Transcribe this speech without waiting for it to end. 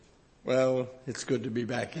Well, it's good to be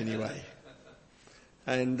back anyway.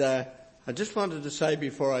 And I just wanted to say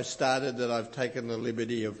before I started that I've taken the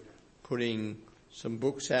liberty of putting some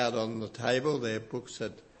books out on the table. They're books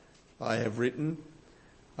that I have written.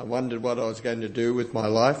 I wondered what I was going to do with my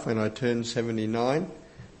life when I turned 79.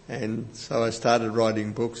 And so I started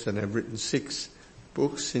writing books, and I've written 6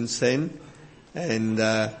 books since then, and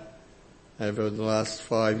over the last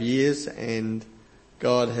 5 years, and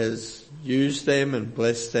God has used them and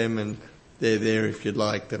blessed them, and they're there if you'd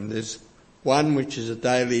like them. There's one which is a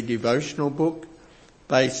daily devotional book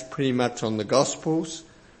based pretty much on the Gospels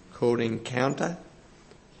called Encounter.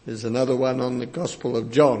 There's another one on the Gospel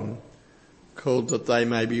of John called That They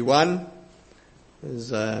May Be One.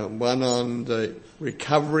 There's one on the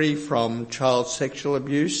recovery from child sexual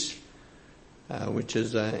abuse, which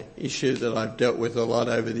is an issue that I've dealt with a lot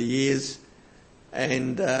over the years.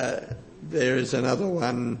 And there is another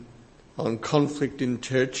one on conflict in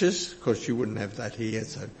churches. Of course, you wouldn't have that here,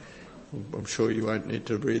 so I'm sure you won't need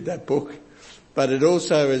to read that book. But it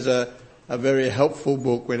also is a very helpful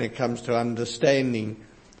book when it comes to understanding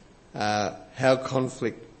how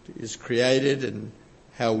conflict is created and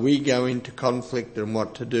how we go into conflict and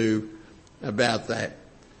what to do about that.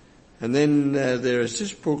 And then there is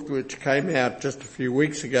this book which came out just a few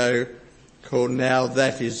weeks ago called Now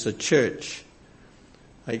That Is the Church.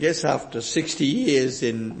 I guess after 60 years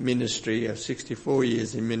in ministry, or 64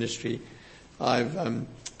 years in ministry, I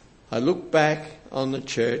look back on the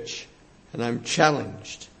church and I'm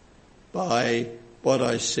challenged by what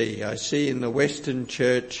I see. I see in the Western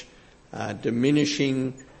church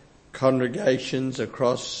diminishing congregations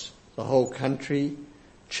across the whole country,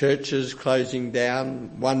 churches closing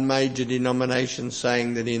down, one major denomination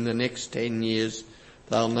saying that in the next 10 years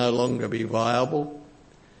they'll no longer be viable.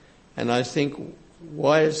 And I think,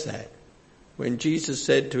 why is that? When Jesus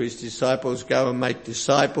said to his disciples, go and make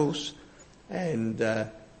disciples and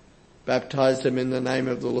baptize them in the name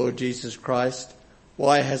of the Lord Jesus Christ,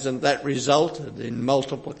 why hasn't that resulted in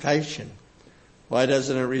multiplication? Why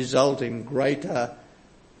doesn't it result in greater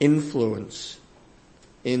influence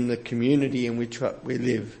in the community in which we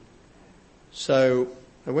live? So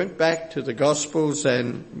I went back to the Gospels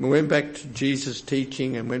and we went back to Jesus'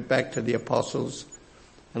 teaching and went back to the apostles,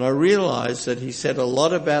 and I realized that he said a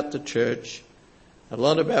lot about the church, a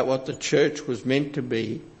lot about what the church was meant to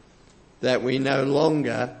be, that we no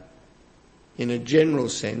longer, in a general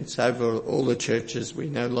sense, over all the churches, we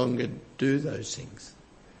no longer do those things.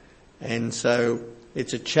 And so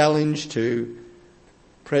it's a challenge to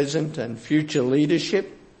present and future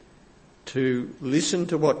leadership to listen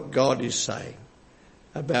to what God is saying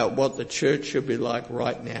about what the church should be like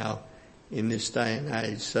right now in this day and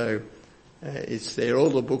age. So it's there. All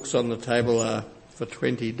the books on the table are for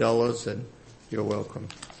 $20, and you're welcome.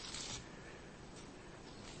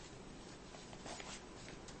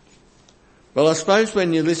 Well, I suppose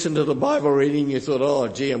when you listen to the Bible reading, you thought, oh,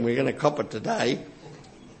 gee, and we're going to cop it today.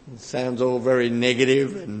 It sounds all very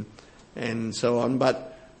negative and so on,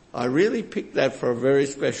 but I really picked that for a very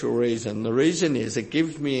special reason. The reason is it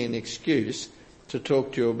gives me an excuse to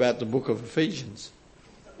talk to you about the book of Ephesians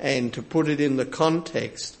and to put it in the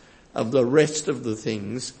context of the rest of the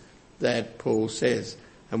things that Paul says.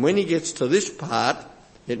 And when he gets to this part,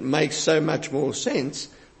 it makes so much more sense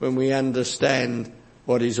when we understand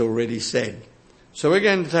what he's already said. So we're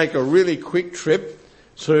going to take a really quick trip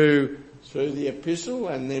through the epistle,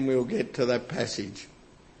 and then we'll get to that passage.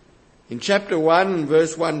 In chapter 1,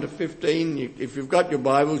 verse 1 to 15, if you've got your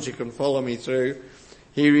Bibles, you can follow me through.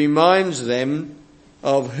 He reminds them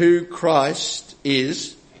of who Christ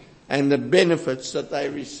is and the benefits that they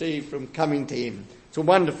receive from coming to him. It's a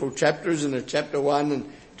wonderful chapter, isn't it? Chapter 1,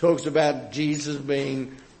 and talks about Jesus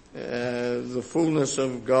being the fullness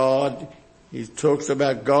of God. He talks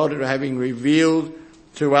about God having revealed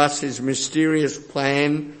to us his mysterious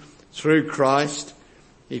plan through Christ.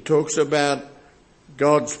 He talks about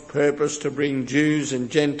God's purpose to bring Jews and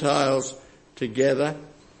Gentiles together.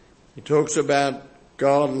 He talks about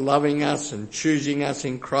God loving us and choosing us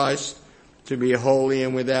in Christ to be holy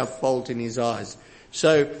and without fault in his eyes.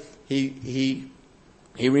 So he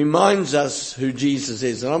reminds us who Jesus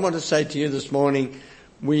is. And I want to say to you this morning,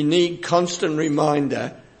 we need constant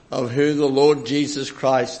reminder of who the Lord Jesus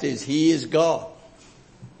Christ is. He is God.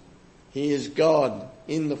 He is God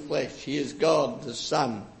in the flesh. He is God, the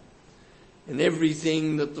Son. And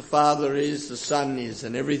everything that the Father is, the Son is.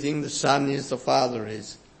 And everything the Son is, the Father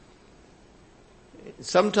is.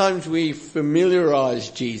 Sometimes we familiarize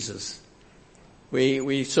Jesus.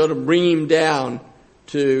 We sort of bring him down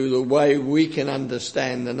to the way we can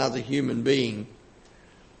understand another human being.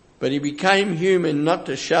 But he became human not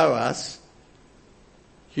to show us.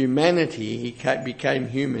 humanity, he became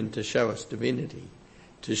human to show us divinity,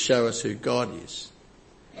 to show us who God is.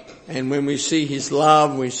 And when we see his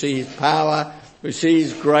love, we see his power, we see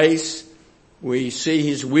his grace, we see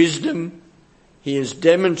his wisdom, he is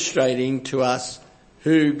demonstrating to us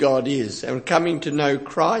who God is. And coming to know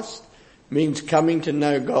Christ means coming to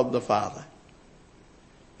know God the Father.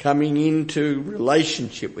 Coming into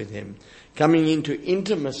relationship with him. Coming into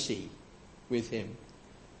intimacy with him.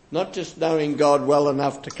 Not just knowing God well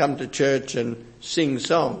enough to come to church and sing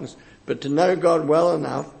songs, but to know God well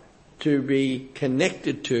enough to be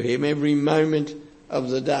connected to him every moment of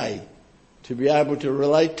the day. To be able to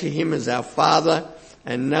relate to him as our Father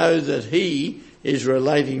and know that he is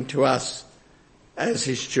relating to us as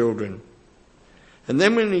his children. And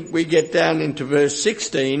then when we get down into verse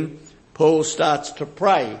 16, Paul starts to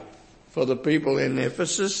pray for the people in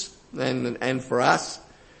Ephesus and for us.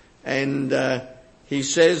 And he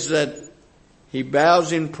says that he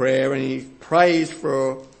bows in prayer and he prays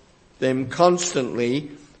for them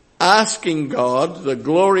constantly, asking God, the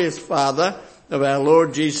glorious Father of our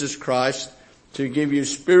Lord Jesus Christ, to give you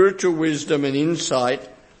spiritual wisdom and insight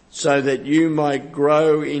so that you might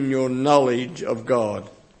grow in your knowledge of God.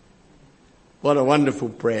 What a wonderful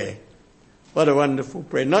prayer. What a wonderful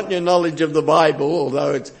prayer. Not your knowledge of the Bible,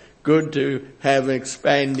 although it's good to have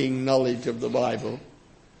expanding knowledge of the Bible.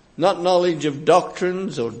 Not knowledge of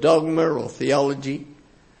doctrines or dogma or theology,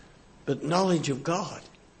 but knowledge of God.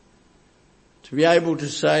 To be able to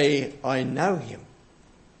say, I know him.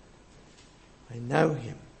 I know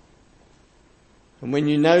him. And when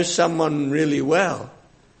you know someone really well,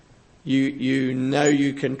 you know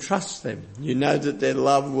you can trust them. You know that their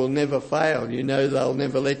love will never fail. You know they'll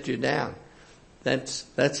never let you down.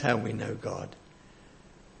 That's how we know God.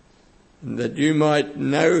 And that you might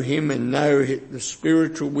know him and know the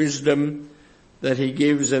spiritual wisdom that he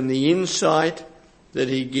gives and the insight that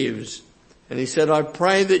he gives. And he said, I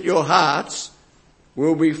pray that your hearts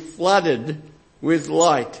will be flooded with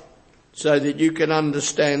light so that you can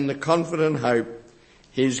understand the confident hope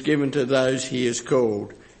he's given to those he has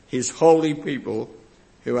called, his holy people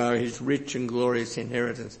who are his rich and glorious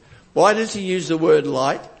inheritance. Why does he use the word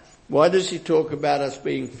light? Why does he talk about us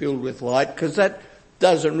being filled with light? Because that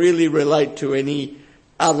doesn't really relate to any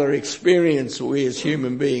other experience we as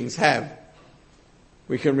human beings have.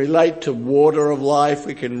 We can relate to water of life.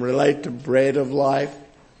 We can relate to bread of life.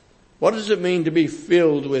 What does it mean to be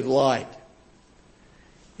filled with light?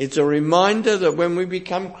 It's a reminder that when we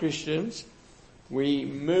become Christians, we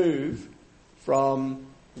move from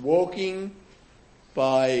walking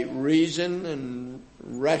by reason and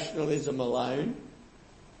rationalism alone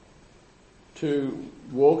to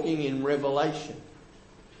walking in revelation.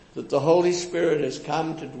 That the Holy Spirit has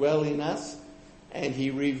come to dwell in us and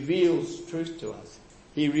he reveals truth to us.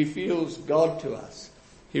 He reveals God to us.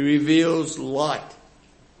 He reveals light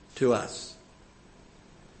to us.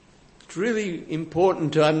 It's really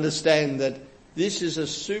important to understand that this is a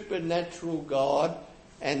supernatural God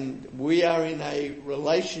and we are in a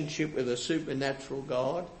relationship with a supernatural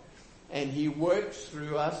God and he works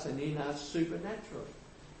through us and in us supernaturally.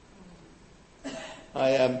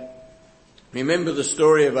 I remember the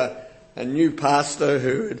story of a new pastor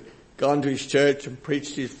who had gone to his church and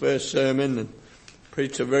preached his first sermon and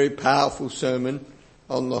preached a very powerful sermon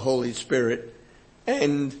on the Holy Spirit.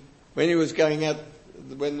 And when he was going out,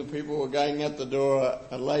 when the people were going out the door,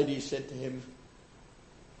 a lady said to him,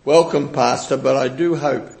 "Welcome, Pastor, but I do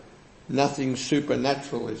hope nothing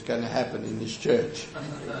supernatural is going to happen in this church."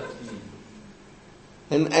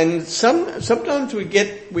 And sometimes we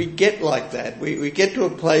get like that. We get to a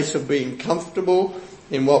place of being comfortable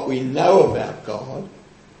in what we know about God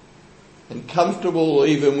and comfortable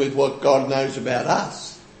even with what God knows about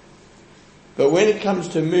us. But when it comes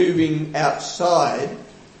to moving outside,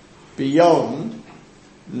 beyond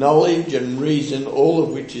knowledge and reason, all of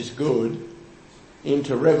which is good,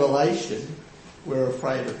 into revelation, we're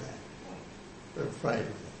afraid of that. We're afraid of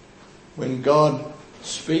that. When God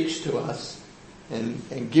speaks to us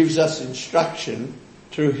and gives us instruction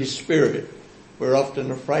through his Spirit, we're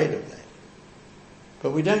often afraid of that.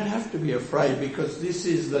 But we don't have to be afraid because this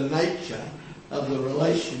is the nature of the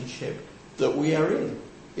relationship that we are in.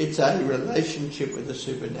 It's a relationship with a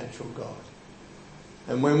supernatural God.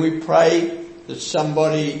 And when we pray that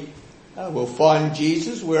somebody will find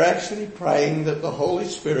Jesus, we're actually praying that the Holy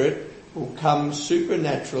Spirit will come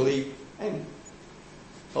supernaturally and...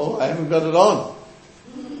 Oh, I haven't got it on.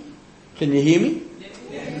 Can you hear me?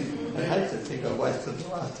 Yeah. I hate to think I wasted the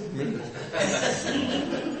last 10 minutes.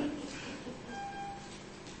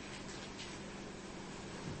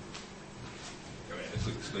 Go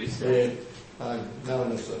ahead, squeeze. Yeah, no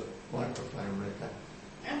one has a microphone,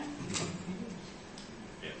 okay.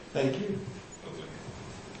 Thank you.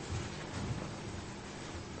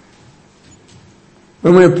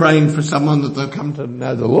 When we're praying for someone that they'll come to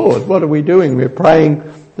know the Lord, what are we doing? We're praying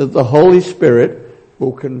that the Holy Spirit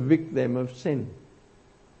will convict them of sin.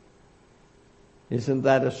 Isn't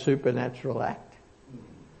that a supernatural act?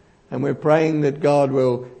 And we're praying that God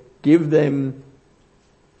will give them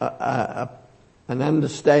an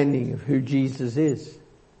understanding of who Jesus is.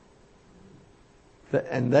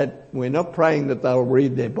 And that we're not praying that they'll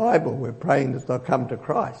read their Bible, we're praying that they'll come to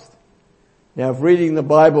Christ. Now, if reading the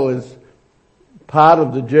Bible is part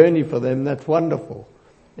of the journey for them, that's wonderful.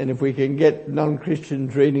 And if we can get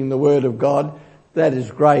non-Christians reading the Word of God, that is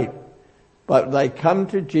great. But they come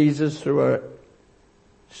to Jesus through a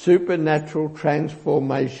supernatural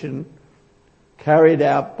transformation carried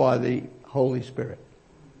out by the Holy Spirit.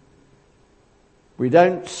 We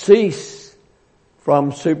don't cease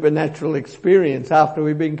from supernatural experience after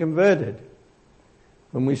we've been converted.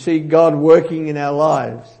 When we see God working in our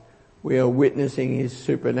lives, we are witnessing His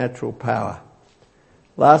supernatural power.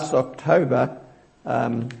 Last October,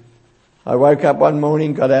 I woke up one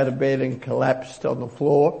morning, got out of bed and collapsed on the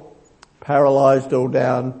floor, paralysed all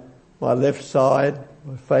down my left side.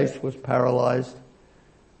 My face was paralysed,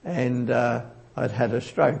 and I'd had a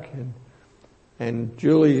stroke. And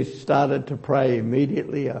Julie started to pray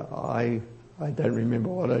immediately. I don't remember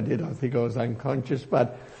what I did. I think I was unconscious,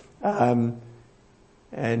 but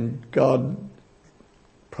and God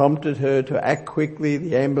prompted her to act quickly.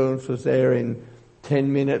 The ambulance was there in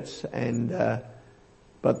 10 minutes,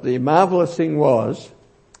 but the marvellous thing was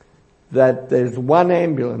that there's one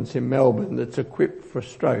ambulance in Melbourne that's equipped for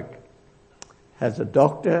stroke. Has a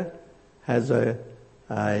doctor, has a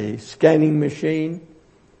scanning machine,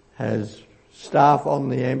 has staff on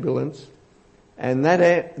the ambulance, and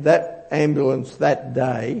that ambulance that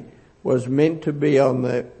day was meant to be on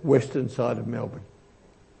the western side of Melbourne.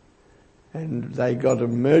 And they got an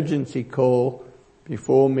emergency call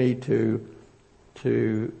before me to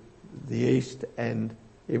the east, and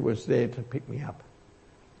it was there to pick me up.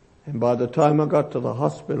 And by the time I got to the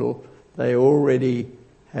hospital, they already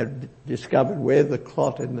had discovered where the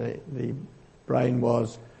clot in the brain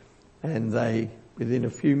was, and they, within a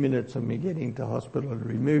few minutes of me getting to hospital, had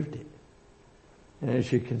removed it. And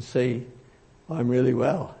as you can see, I'm really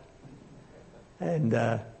well. And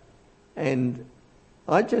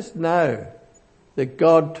I just know that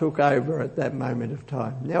God took over at that moment of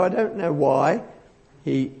time. Now, I don't know why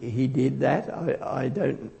He did that.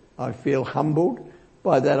 I feel humbled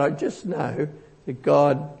by that. I just know that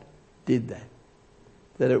God did that.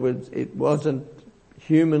 That it wasn't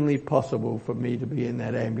humanly possible for me to be in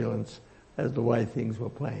that ambulance as the way things were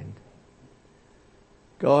planned.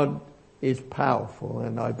 God is powerful,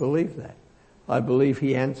 and I believe that. I believe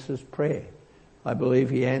He answers prayer. I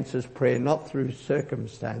believe He answers prayer not through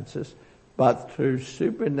circumstances, but through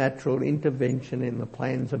supernatural intervention in the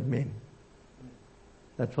plans of men.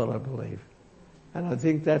 That's what I believe. And I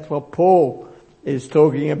think that's what Paul is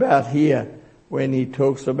talking about here when he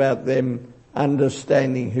talks about them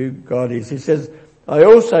understanding who God is. He says, I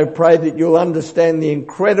also pray that you'll understand the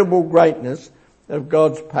incredible greatness of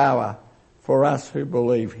God's power for us who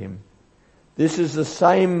believe Him. This is the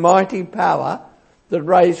same mighty power that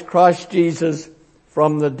raised Christ Jesus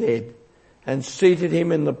from the dead and seated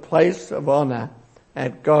Him in the place of honour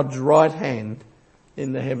at God's right hand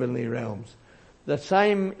in the heavenly realms. The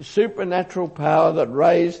same supernatural power that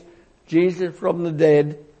raised Jesus from the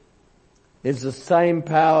dead is the same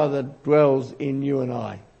power that dwells in you and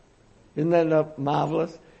I. Isn't that not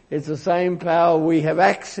marvellous? It's the same power we have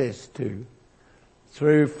access to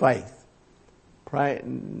through faith.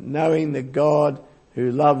 Knowing that God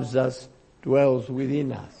who loves us dwells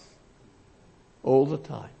within us all the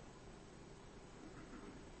time.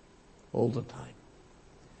 All the time.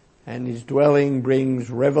 And His dwelling brings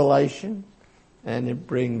revelation, and it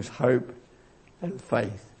brings hope and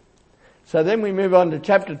faith. So then we move on to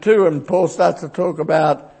chapter 2, and Paul starts to talk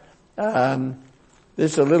about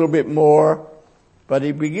this a little bit more, but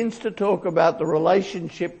he begins to talk about the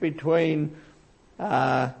relationship between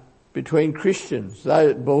Christians,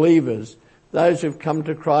 those believers, those who've come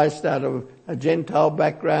to Christ out of a Gentile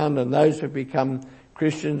background and those who've become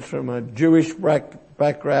Christians from a Jewish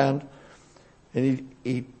background. And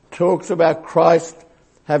he talks about Christ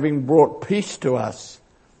having brought peace to us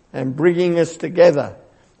and bringing us together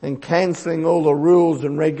and cancelling all the rules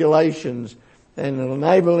and regulations and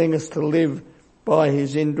enabling us to live by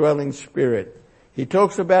His indwelling Spirit. He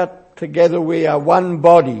talks about together we are one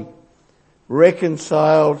body,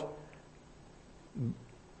 reconciled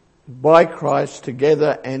by Christ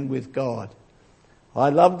together and with God. I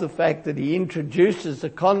love the fact that he introduces the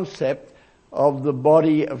concept of the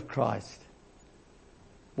body of Christ.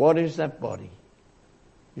 What is that body?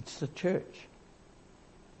 It's the church.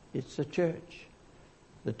 It's the church.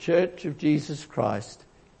 The church of Jesus Christ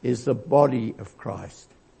is the body of Christ.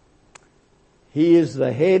 He is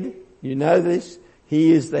the head. You know this.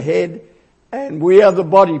 He is the head, and we are the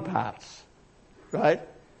body parts. Right?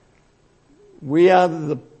 We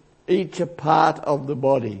are each a part of the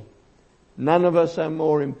body. None of us are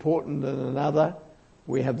more important than another.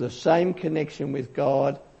 We have the same connection with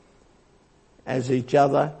God as each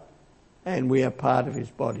other, and we are part of his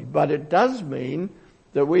body. But it does mean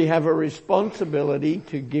that we have a responsibility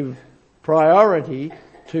to give priority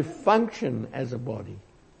to function as a body.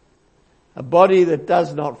 A body that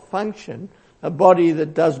does not function, a body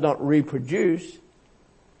that does not reproduce,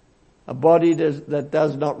 a body that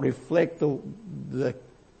does not reflect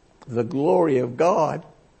the glory of God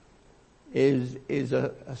is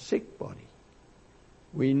a sick body.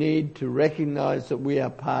 We need to recognize that we are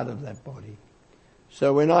part of that body.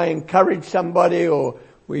 So when I encourage somebody, or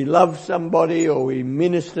we love somebody, or we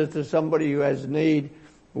minister to somebody who has need,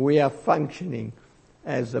 we are functioning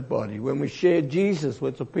as a body. When we share Jesus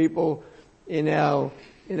with the people in our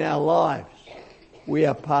lives, we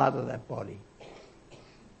are part of that body.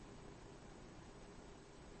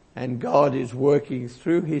 And God is working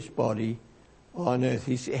through his body on earth.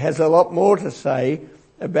 He has a lot more to say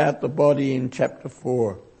about the body in chapter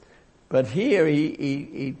 4. But here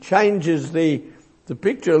he changes the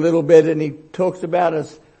picture a little bit, and he talks about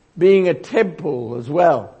us being a temple as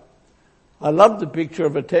well. I love the picture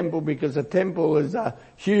of a temple, because a temple is a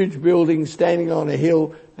huge building standing on a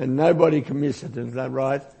hill and nobody can miss it, isn't that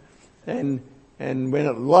right? And when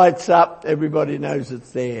it lights up, everybody knows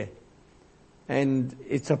it's there. And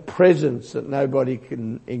it's a presence that nobody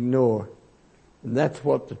can ignore. And that's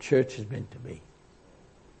what the church is meant to be.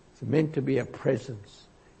 It's meant to be a presence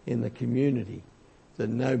in the community that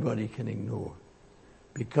nobody can ignore.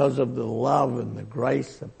 Because of the love and the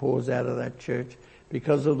grace that pours out of that church,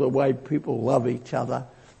 because of the way people love each other,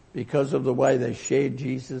 because of the way they share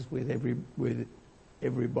Jesus with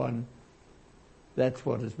everyone. That's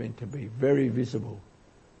what it's meant to be. Very visible.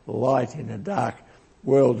 Light in a dark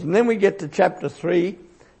world. And then we get to chapter 3,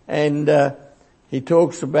 and he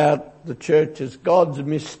talks about the church as God's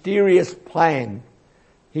mysterious plan.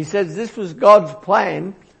 He says this was God's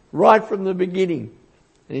plan right from the beginning.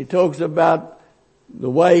 And he talks about the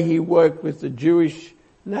way he worked with the Jewish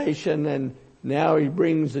nation, and now he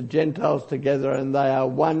brings the Gentiles together, and they are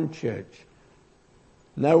one church.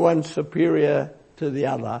 No one superior to the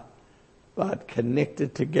other, but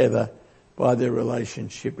connected together by their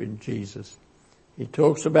relationship in Jesus. He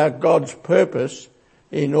talks about God's purpose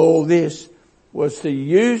in all this was to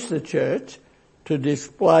use the church to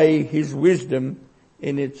display his wisdom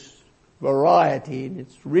in its variety, in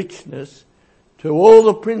its richness, to all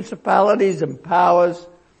the principalities and powers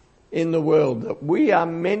in the world. That we are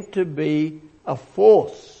meant to be a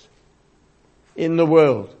force in the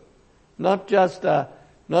world, not just a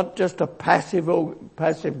passive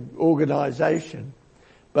organisation,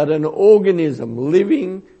 but an organism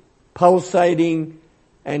living, pulsating,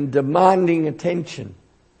 and demanding attention,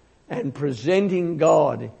 and presenting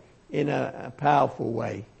God in a powerful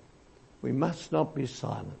way. We must not be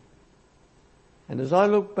silent. And as I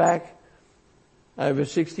look back over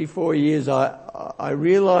 64 years, I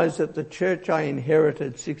realise that the church I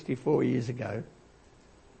inherited 64 years ago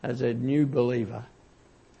as a new believer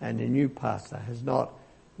and a new pastor has not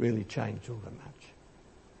really changed all that much.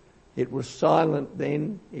 It was silent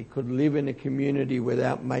then. It could live in a community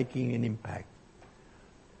without making an impact.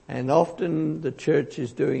 And often the church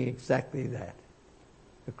is doing exactly that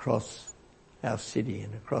across our city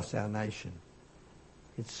and across our nation.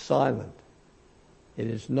 It's silent. It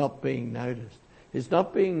is not being noticed. It's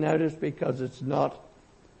not being noticed because it's not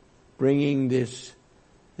bringing this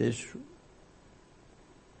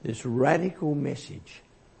radical message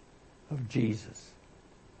of Jesus.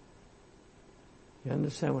 You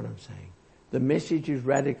understand what I'm saying? The message is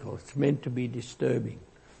radical. It's meant to be disturbing,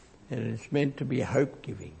 and it's meant to be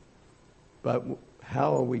hope-giving. But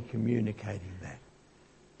how are we communicating that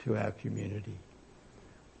to our community?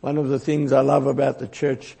 One of the things I love about the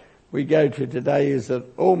church we go to today is that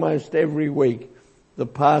almost every week the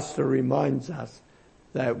pastor reminds us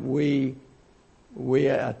that we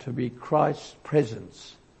are to be Christ's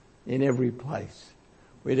presence in every place.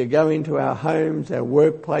 We're to go into our homes, our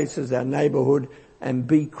workplaces, our neighbourhood, and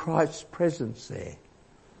be Christ's presence there.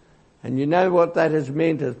 And you know what that has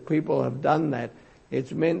meant as people have done that?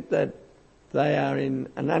 It's meant that they are in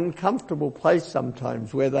an uncomfortable place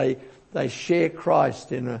sometimes where they share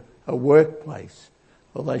Christ in a workplace,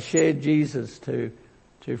 or they share Jesus to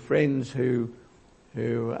to friends who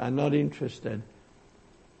are not interested.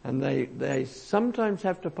 And they sometimes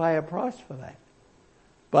have to pay a price for that.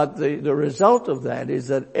 But the result of that is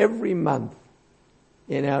that every month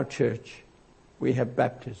in our church we have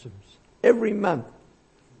baptisms. Every month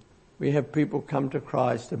we have people come to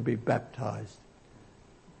Christ and be baptized.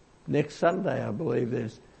 Next Sunday, I believe,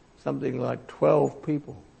 there's something like 12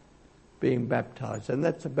 people being baptized. And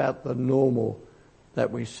that's about the normal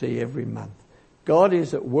that we see every month. God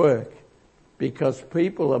is at work because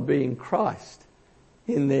people are being Christ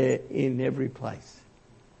in every place.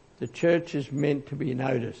 The church is meant to be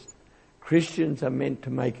noticed. Christians are meant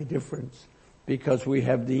to make a difference because we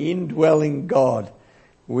have the indwelling God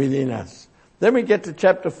within us. Then we get to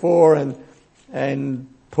chapter 4 and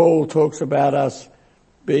Paul talks about us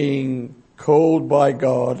being called by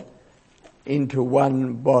God into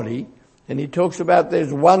one body. And he talks about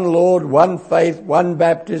there's one Lord, one faith, one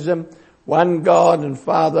baptism, one God and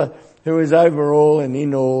Father who is over all and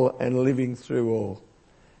in all and living through all.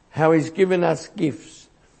 How he's given us gifts.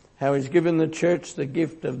 How he's given the church the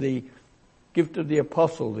gift of the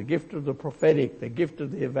apostle, the gift of the prophetic, the gift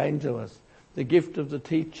of the evangelist, the gift of the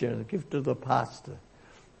teacher, the gift of the pastor.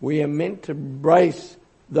 We are meant to embrace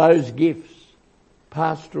those gifts,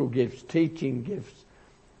 pastoral gifts, teaching gifts,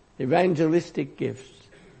 evangelistic gifts,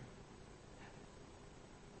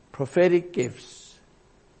 prophetic gifts,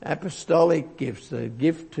 apostolic gifts, the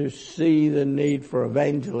gift to see the need for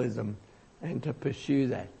evangelism and to pursue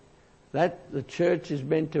that. That the church is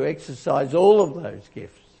meant to exercise all of those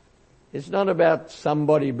gifts. It's not about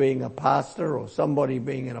somebody being a pastor or somebody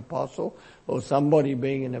being an apostle or somebody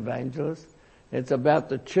being an evangelist. It's about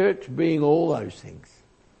the church being all those things,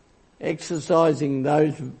 exercising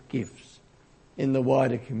those gifts in the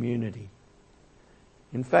wider community.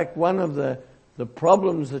 In fact, one of the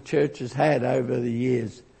problems the church has had over the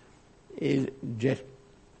years is,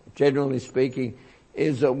 generally speaking,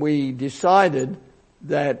 is that we decided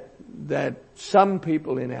that some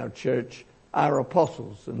people in our church are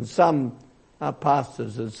apostles and some are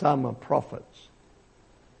pastors and some are prophets.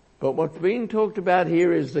 But what's being talked about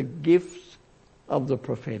here is the gifts of the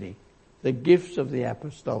prophetic, the gifts of the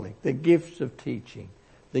apostolic, the gifts of teaching,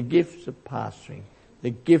 the gifts of pastoring, the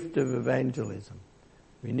gift of evangelism.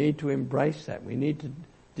 We need to embrace that. We need to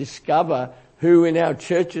discover who in our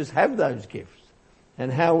churches have those gifts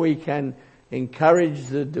and how we can encourage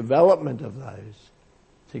the development of those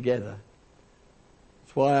together.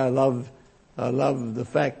 That's why I love the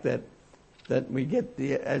fact that we get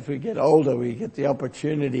as we get older, we get the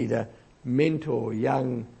opportunity to mentor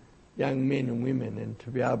young men and women and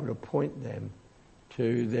to be able to point them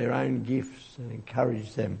to their own gifts and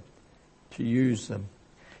encourage them to use them.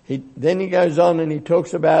 Then he goes on and he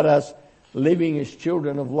talks about us living as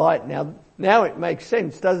children of light. Now it makes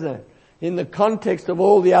sense, doesn't it? In the context of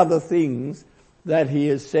all the other things that he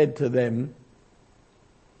has said to them,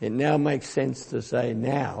 it now makes sense to say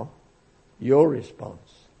now your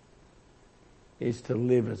response is to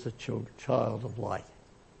live as a child of light.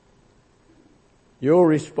 Your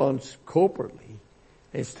response corporately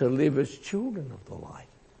is to live as children of the light.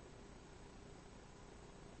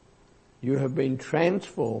 You have been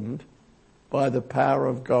transformed by the power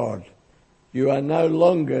of God. You are no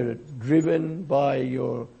longer driven by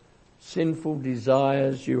your sinful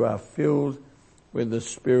desires. You are filled with the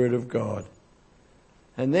Spirit of God.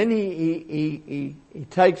 And then he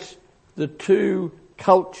takes the two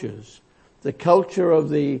cultures, the culture of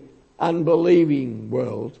the unbelieving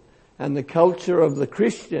world and the culture of the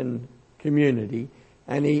Christian community,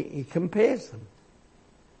 and he compares them.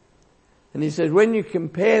 And he says, when you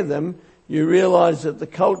compare them, you realize that the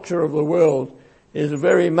culture of the world is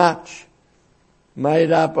very much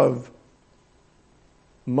made up of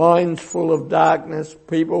minds full of darkness,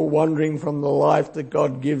 people wandering from the life that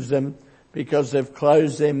God gives them because they've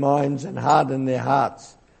closed their minds and hardened their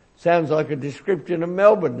hearts. Sounds like a description of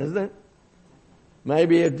Melbourne, doesn't it?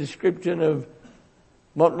 Maybe a description of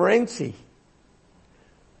Montmorency.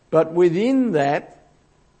 But within that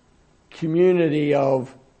community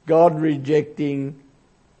of God-rejecting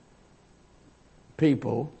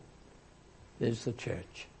people, there's the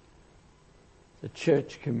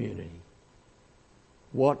church community.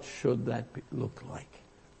 What should that look like?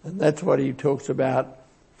 And that's what he talks about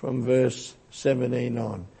from verse 17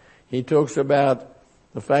 on. He talks about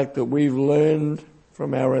the fact that we've learned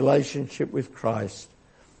from our relationship with Christ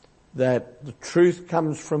that the truth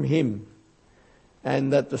comes from him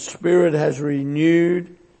and that the Spirit has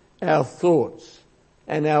renewed our thoughts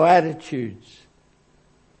and our attitudes.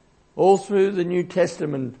 All through the New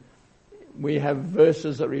Testament we have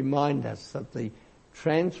verses that remind us that the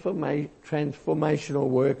transformational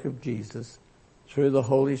work of Jesus through the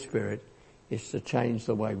Holy Spirit is to change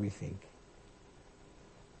the way we think.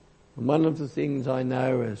 And one of the things I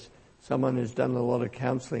know as someone who's done a lot of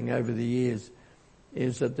counselling over the years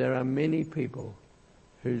is that there are many people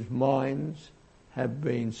whose minds have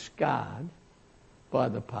been scarred by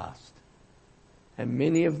the past. And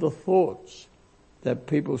many of the thoughts that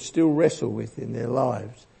people still wrestle with in their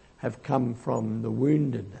lives have come from the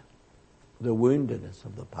woundedness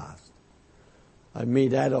of the past. I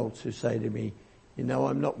meet adults who say to me,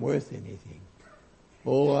 I'm not worth anything.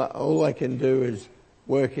 All I can do is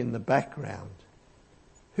work in the background.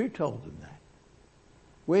 Who told them that?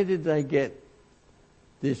 Where did they get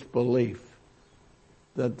this belief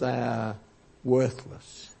that they are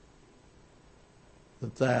worthless,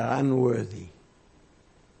 that they are unworthy?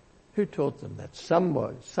 Who taught them that?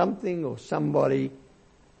 Something or somebody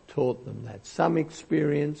taught them that. Some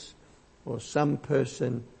experience or some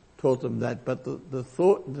person taught them that. But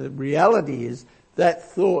the reality is that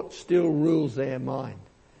thought still rules their mind,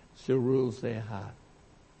 still rules their heart.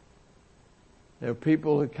 There are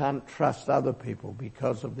people who can't trust other people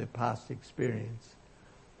because of their past experience.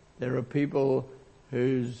 There are people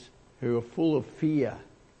who are full of fear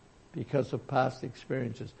because of past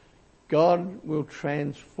experiences. God will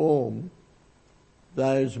transform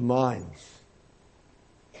those minds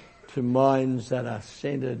to minds that are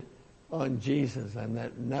centered on Jesus and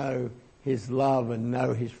that know His love and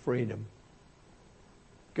know His freedom.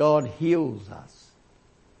 God heals us.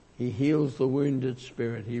 He heals the wounded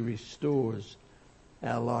spirit. He restores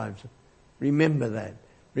our lives. Remember that.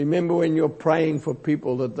 Remember when you're praying for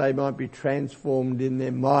people that they might be transformed in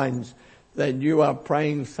their minds, that you are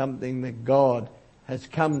praying something that God has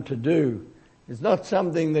come to do. It's not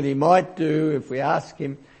something that He might do if we ask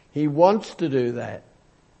Him. He wants to do that.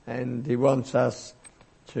 And He wants us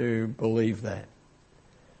to believe that.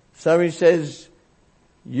 So He says,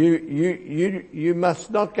 you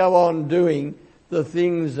must not go on doing the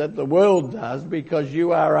things that the world does, because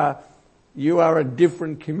you are a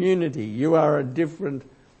different community. You are a different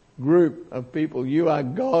group of people. You are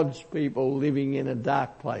God's people living in a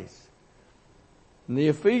dark place. And the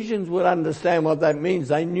Ephesians would understand what that means.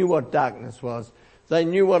 They knew what darkness was. They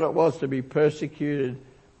knew what it was to be persecuted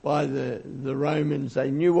by the Romans.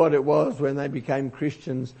 They knew what it was when they became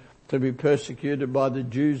Christians to be persecuted by the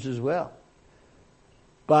Jews as well.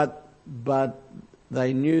 But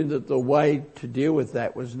they knew that the way to deal with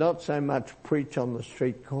that was not so much preach on the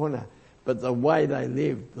street corner, but the way they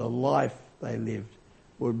lived, the life they lived,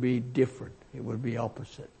 would be different. It would be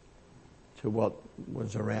opposite to what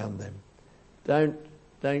was around them.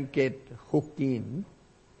 Don't get hooked in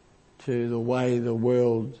to the way the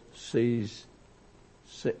world sees,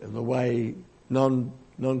 the way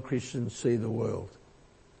non-Christians see the world.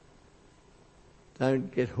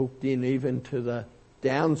 Don't get hooked in even to the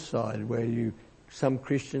downside where some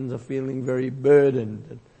Christians are feeling very burdened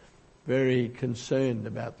and very concerned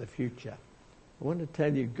about the future. I want to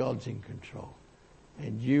tell you, God's in control.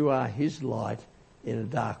 And you are His light in a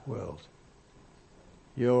dark world.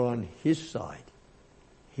 You're on His side.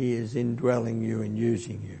 He is indwelling you and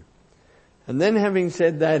using you. And then having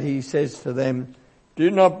said that, He says to them, do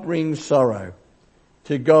not bring sorrow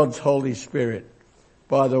to God's Holy Spirit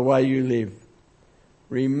by the way you live.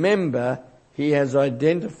 Remember, He has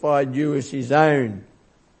identified you as His own,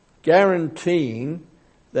 guaranteeing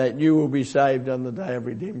that you will be saved on the day of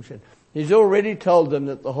redemption. He's already told them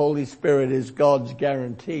that the Holy Spirit is God's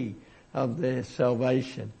guarantee of their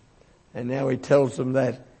salvation. And now He tells them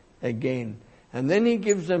that again. And then He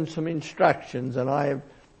gives them some instructions, and I have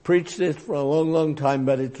preached this for a long, long time,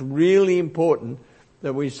 but it's really important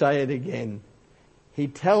that we say it again. He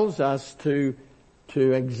tells us to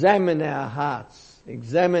examine our hearts,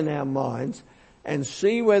 examine our minds, and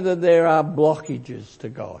see whether there are blockages to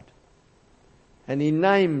God. And He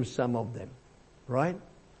names some of them, right?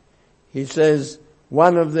 He says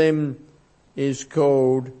one of them is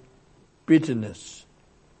called bitterness.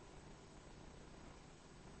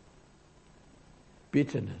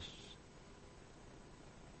 Bitterness.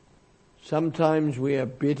 Sometimes we are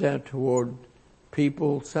bitter toward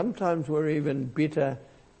people. Sometimes we're even bitter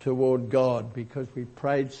toward God because we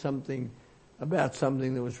prayed about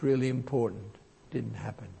something that was really important. Didn't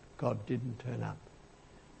happen. God didn't turn up.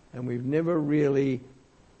 And we've never really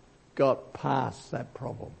got past that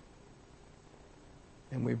problem.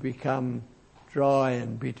 And we've become dry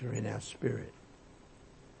and bitter in our spirit.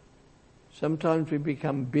 Sometimes we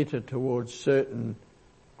become bitter towards certain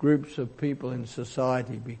groups of people in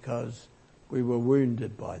society because we were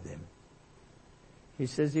wounded by them. He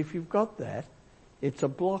says if you've got that, it's a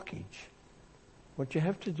blockage. What you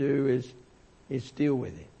have to do is deal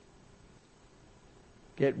with it.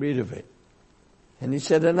 Get rid of it. And he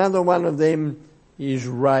said another one of them is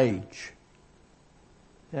rage.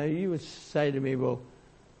 Now you would say to me, well,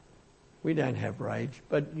 we don't have rage,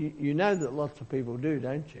 but you know that lots of people do,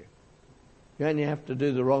 don't you? You only have to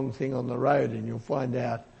do the wrong thing on the road and you'll find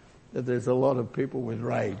out that there's a lot of people with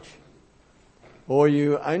rage. Or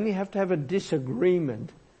you only have to have a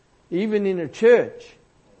disagreement, even in a church,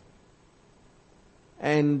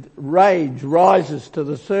 and rage rises to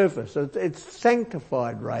the surface. It's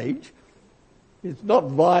sanctified rage. It's not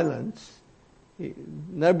violence.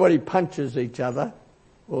 Nobody punches each other.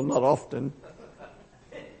 Well, not often.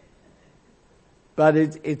 But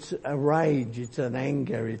it's a rage, it's an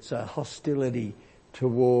anger, it's a hostility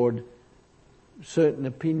toward certain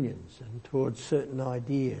opinions and towards certain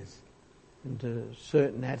ideas and to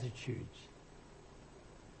certain attitudes.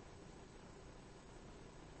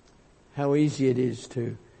 How easy it is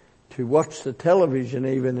to watch the television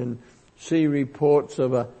even and see reports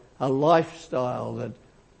of a lifestyle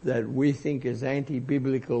that we think is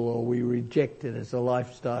anti-biblical or we reject it as a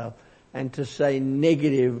lifestyle, and to say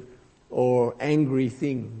negative or angry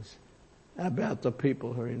things about the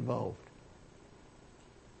people who are involved.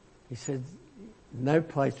 He said, no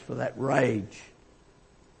place for that rage.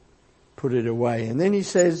 Put it away. And then he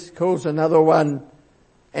says, calls another one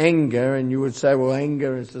anger, and you would say, well,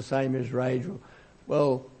 anger is the same as rage.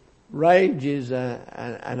 Well, rage is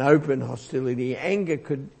an open hostility. Anger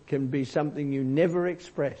can be something you never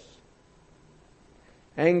express.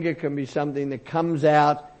 Anger can be something that comes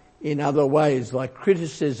out in other ways, like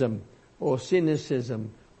criticism or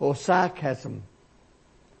cynicism or sarcasm.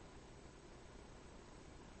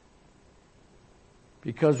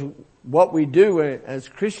 Because what we do as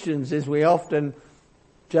Christians is we often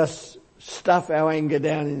just stuff our anger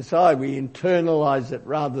down inside. We internalize it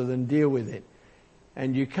rather than deal with it.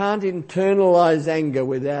 And you can't internalize anger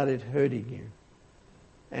without it hurting you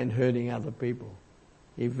and hurting other people.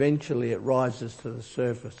 Eventually it rises to the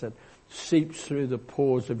surface. It seeps through the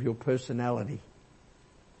pores of your personality.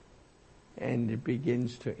 And it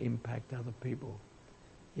begins to impact other people.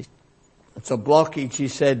 It's a blockage, he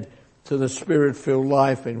said, to the Spirit-filled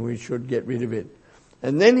life, and we should get rid of it.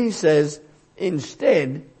 And then he says,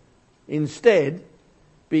 instead,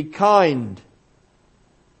 be kind.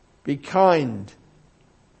 Be kind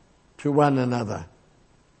to one another.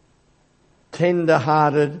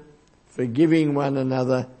 Tender-hearted, forgiving one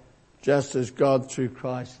another, just as God through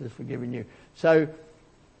Christ has forgiven you. So,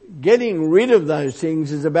 getting rid of those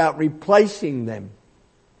things is about replacing them.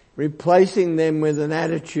 Replacing them with an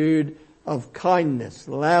attitude of kindness,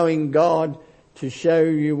 allowing God to show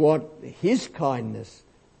you what His kindness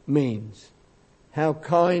means. How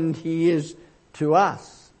kind He is to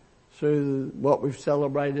us through what we've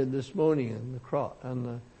celebrated this morning in the cross and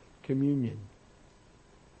the communion.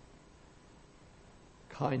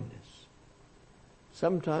 Kindness.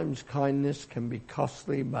 Sometimes kindness can be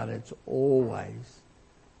costly, but it always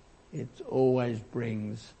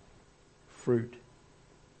brings fruit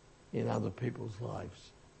in other people's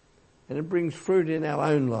lives. And it brings fruit in our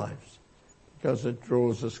own lives because it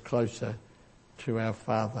draws us closer to our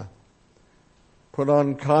Father. Put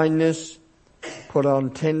on kindness, put on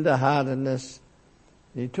tender-heartedness.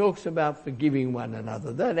 And he talks about forgiving one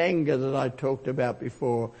another. That anger that I talked about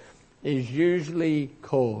before is usually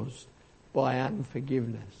caused by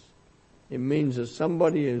unforgiveness. It means that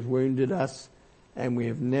somebody has wounded us and we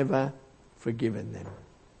have never forgiven them.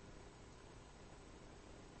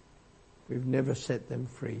 We've never set them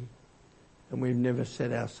free. And we've never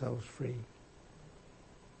set ourselves free.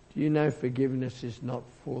 Do you know forgiveness is not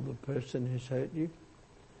for the person who's hurt you?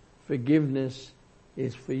 Forgiveness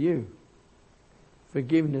is for you.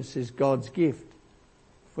 Forgiveness is God's gift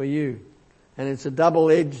for you. And it's a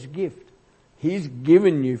double-edged gift. He's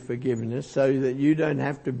given you forgiveness so that you don't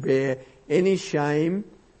have to bear any shame,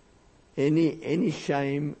 any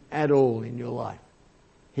shame at all in your life.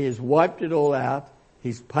 He has wiped it all out.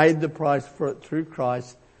 He's paid the price for it through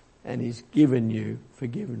Christ. And He's given you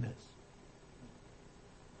forgiveness.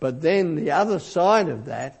 But then the other side of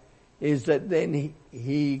that is that then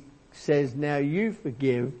he says, now you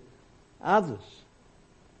forgive others.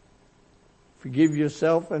 Forgive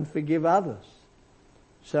yourself and forgive others.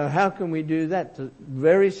 So how can we do that? The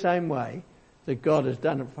very same way that God has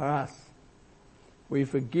done it for us. We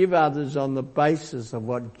forgive others on the basis of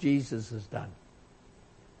what Jesus has done.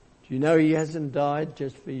 Do you know He hasn't died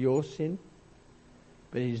just for your sin?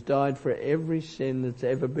 But He's died for every sin that's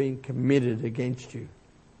ever been committed against you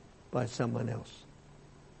by someone else.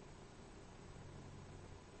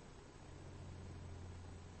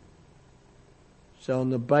 So on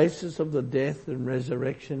the basis of the death and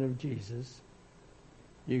resurrection of Jesus,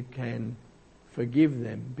 you can forgive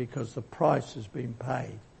them because the price has been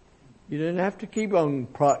paid. You don't have to keep on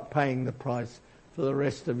paying the price for the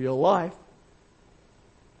rest of your life.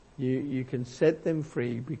 You can set them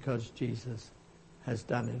free because Jesus has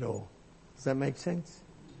done it all. Does that make sense?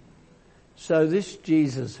 So this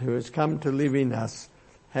Jesus who has come to live in us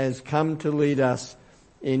has come to lead us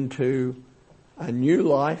into a new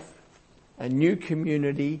life, a new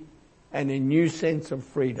community, and a new sense of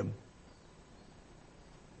freedom.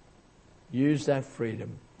 Use that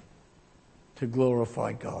freedom to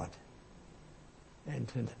glorify God and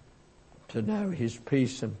to know His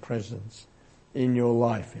peace and presence in your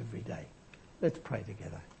life every day. Let's pray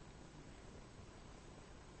together.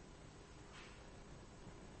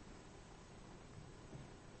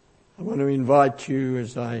 I want to invite you,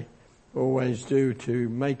 as I always do, to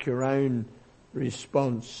make your own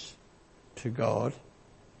response to God.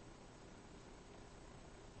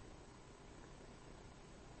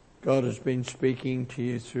 God has been speaking to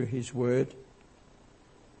you through His Word,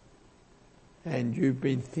 and you've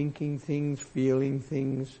been thinking things, feeling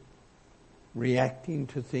things, reacting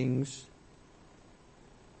to things.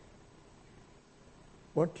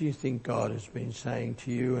 What do you think God has been saying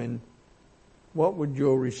to you, and what would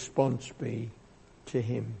your response be to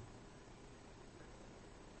Him?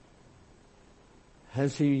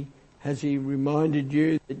 Has He reminded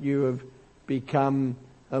you that you have become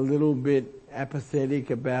a little bit apathetic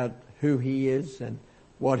about who He is and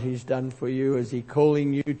what He's done for you? Is He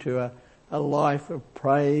calling you to a life of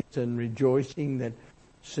praise and rejoicing that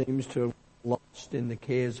seems to have lost in the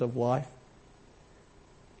cares of life?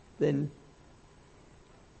 Then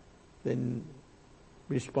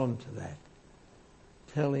respond to that.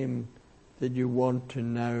 Tell Him that you want to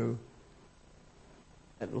know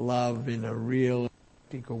that love in a real,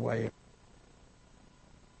 practical way.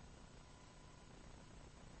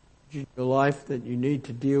 In your life that you need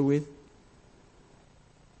to deal with.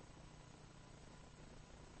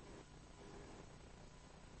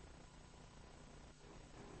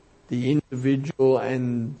 The individual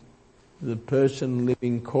and the person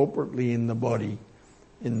living corporately in the body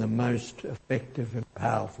in the most effective and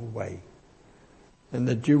powerful way. And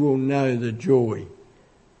that you will know the joy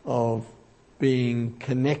of being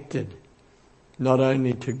connected not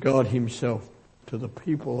only to God Himself, to the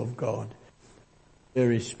people of God, in a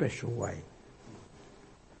very special way.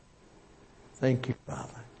 Thank you,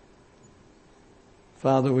 Father.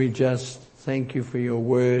 Father, we just thank You for Your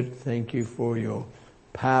Word. Thank You for Your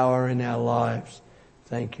power in our lives.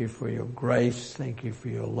 Thank You for Your grace. Thank You for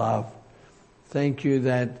Your love. Thank You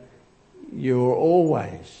that You're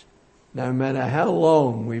always, no matter how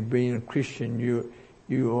long we've been a Christian,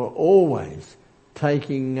 you are always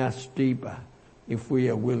taking us deeper if we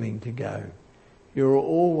are willing to go. You're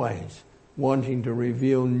always wanting to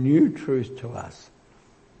reveal new truth to us,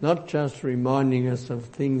 not just reminding us of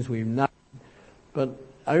things we've known, but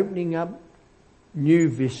opening up new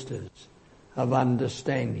vistas of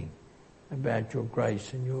understanding about Your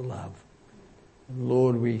grace and Your love. And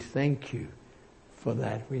Lord, we thank You for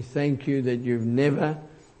that. We thank You that You've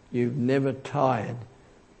never tired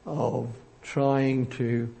of trying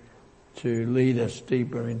to lead us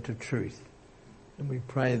deeper into truth. And we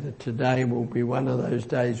pray that today will be one of those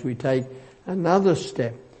days we take another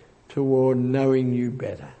step toward knowing You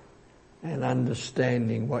better and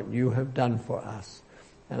understanding what You have done for us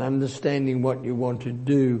and understanding what You want to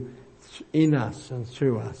do in us and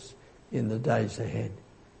through us in the days ahead.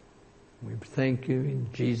 We thank You in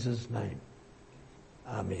Jesus' name.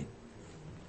 Amen.